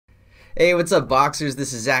Hey, what's up, Boxers?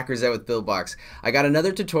 This is Zach Rosette with Buildbox. I got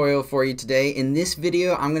another tutorial for you today. In this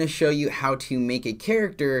video, I'm going to show you how to make a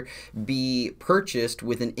character be purchased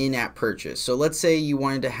with an in-app purchase. So let's say you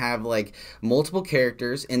wanted to have like multiple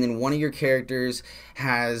characters, and then one of your characters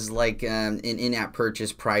has like an in-app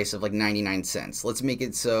purchase price of like 99 cents. Let's make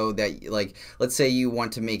it so that let's say you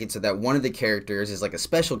want to make it so that one of the characters is like a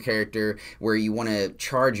special character where you want to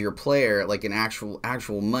charge your player like an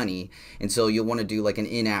actual money, and so you'll want to do like an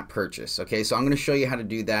in-app purchase. Okay, so I'm going to show you how to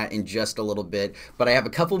do that in just a little bit, but I have a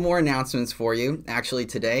couple more announcements for you actually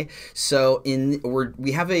today. So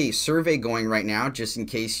we have a survey going right now, just in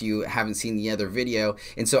case you haven't seen the other video,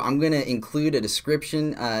 and so I'm going to include a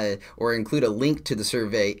description or include a link to the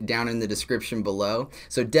survey down in the description below.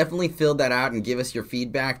 So definitely fill that out and give us your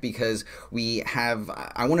feedback, because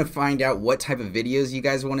I want to find out what type of videos you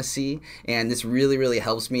guys want to see, and this really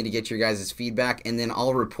helps me to get your guys' feedback, and then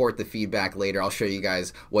I'll report the feedback later. I'll show you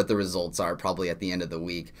guys what the results are probably at the end of the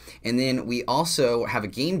week. And then we also have a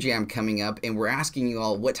game jam coming up, and we're asking you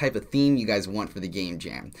all what type of theme you guys want for the game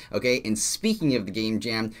jam. Okay, and speaking of the game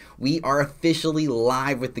jam, we are officially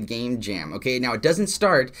live with the game jam. Okay, now it doesn't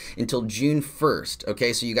start until June 1st.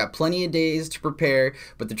 Okay, so you got plenty of days to prepare,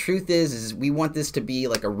 but the truth is we want this to be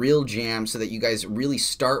like a real jam so that you guys really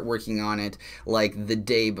start working on it like the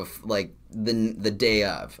day before, like the day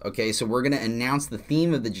of. Okay, so we're going to announce the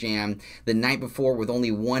theme of the jam the night before with only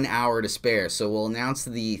 1 hour to spare. So we'll announce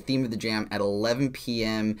the theme of the jam at 11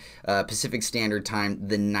 p.m. Pacific Standard Time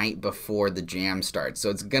the night before the jam starts. So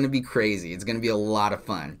it's going to be crazy. It's going to be a lot of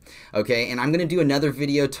fun. Okay, and I'm going to do another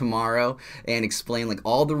video tomorrow and explain like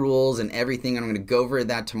all the rules and everything. I'm going to go over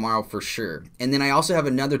that tomorrow for sure. And then I also have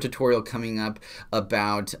another tutorial coming up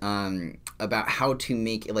about how to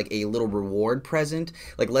make like a little reward present.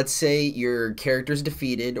 Like let's say your character's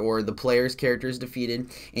defeated, or the player's character is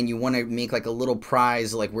defeated, and you want to make like a little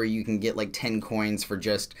prize, like where you can get like 10 coins for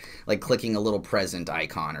just like clicking a little present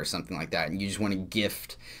icon or something like that, and you just want to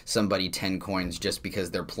gift somebody 10 coins just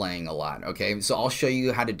because they're playing a lot. Okay, so I'll show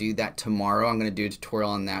you how to do that tomorrow. I'm going to do a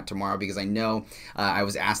tutorial on that tomorrow, because I know I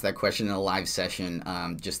was asked that question in a live session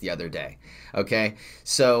just the other day. Okay,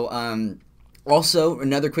 so also,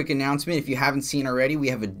 another quick announcement, if you haven't seen already, we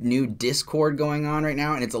have a new Discord going on right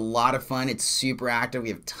now, and it's a lot of fun. It's super active. We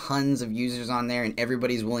have tons of users on there, and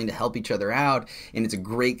everybody's willing to help each other out, and it's a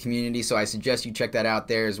great community, so I suggest you check that out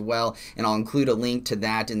there as well, and I'll include a link to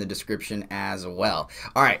that in the description as well.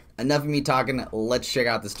 All right, enough of me talking. Let's check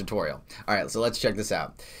out this tutorial. All right, so let's check this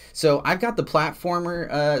out. So I've got the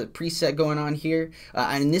platformer preset going on here,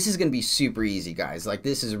 and this is going to be super easy, guys. Like,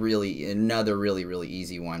 this is really another really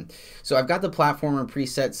easy one. So I've got the platformer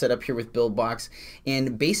preset set up here with Buildbox,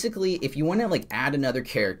 and basically if you want to like add another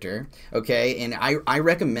character, okay, and I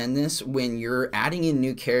recommend this when you're adding in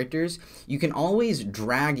new characters, you can always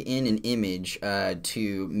drag in an image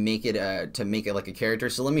to make it like a character.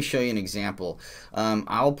 So let me show you an example.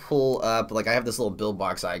 I'll pull up, like I have this little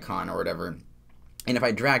Buildbox icon or whatever, and if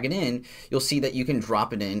I drag it in, you'll see that you can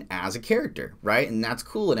drop it in as a character, right? And that's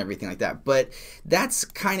cool and everything like that. But that's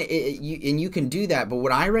kind of it, and you can do that. But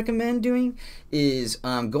what I recommend doing is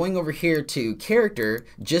going over here to character,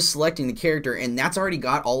 just selecting the character, and that's already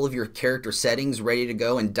got all of your character settings ready to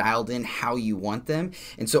go and dialed in how you want them.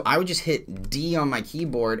 And so I would just hit D on my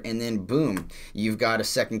keyboard, and then boom, you've got a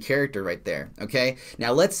second character right there. Okay,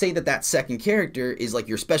 now let's say that second character is like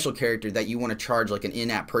your special character that you want to charge like an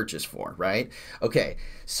in-app purchase for, right? Okay,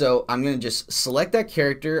 so I'm going to just select that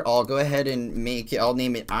character. I'll go ahead and I'll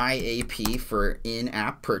name it IAP for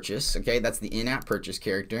in-app purchase. Okay, that's the in-app purchase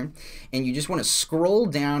character. And you just want to scroll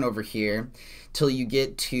down over here till you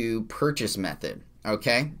get to purchase method.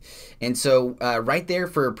 Okay, and so right there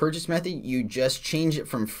for purchase method, you just change it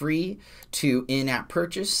from free to in-app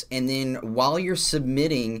purchase, and then while you're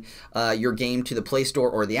submitting your game to the Play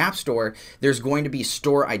Store or the App Store, there's going to be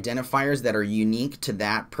store identifiers that are unique to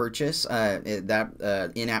that purchase,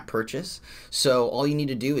 in-app purchase. So all you need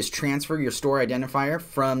to do is transfer your store identifier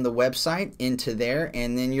from the website into there,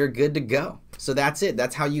 and then you're good to go. So that's it.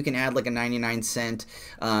 That's how you can add like a 99-cent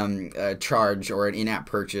charge or an in-app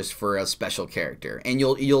purchase for a special character. And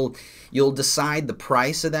you'll decide the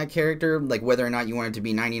price of that character, like whether or not you want it to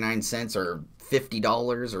be 99 cents or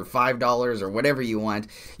 $50 or $5 or whatever you want.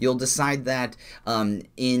 You'll decide that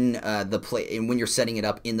in when you're setting it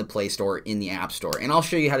up in the Play Store, in the App Store. And I'll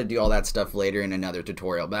show you how to do all that stuff later in another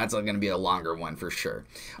tutorial, but that's going to be a longer one for sure.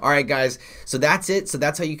 All right, guys, so that's it. So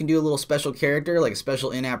that's how you can do a little special character, like a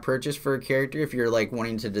special in-app purchase for a character, if you're like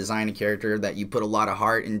wanting to design a character that you put a lot of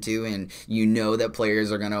heart into, and you know that players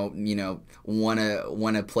are gonna, want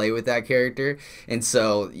to play with that character, and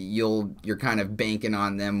so you're kind of banking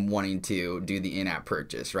on them wanting to do the in-app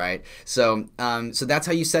purchase, right? So so that's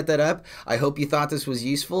how you set that up. I hope you thought this was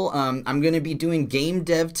useful. I'm going to be doing game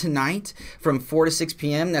dev tonight from 4 to 6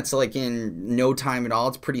 p.m. That's like in no time at all.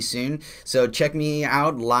 It's pretty soon. So check me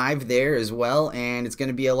out live there as well, and it's going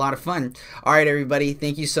to be a lot of fun. All right, everybody,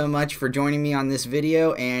 thank you so much for joining me on this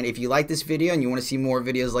video. And if you like this video and you want to see more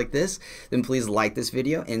videos like this, then please like this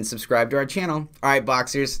video and subscribe to our channel. All right,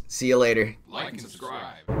 Boxers, see you later. Like and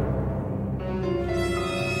subscribe.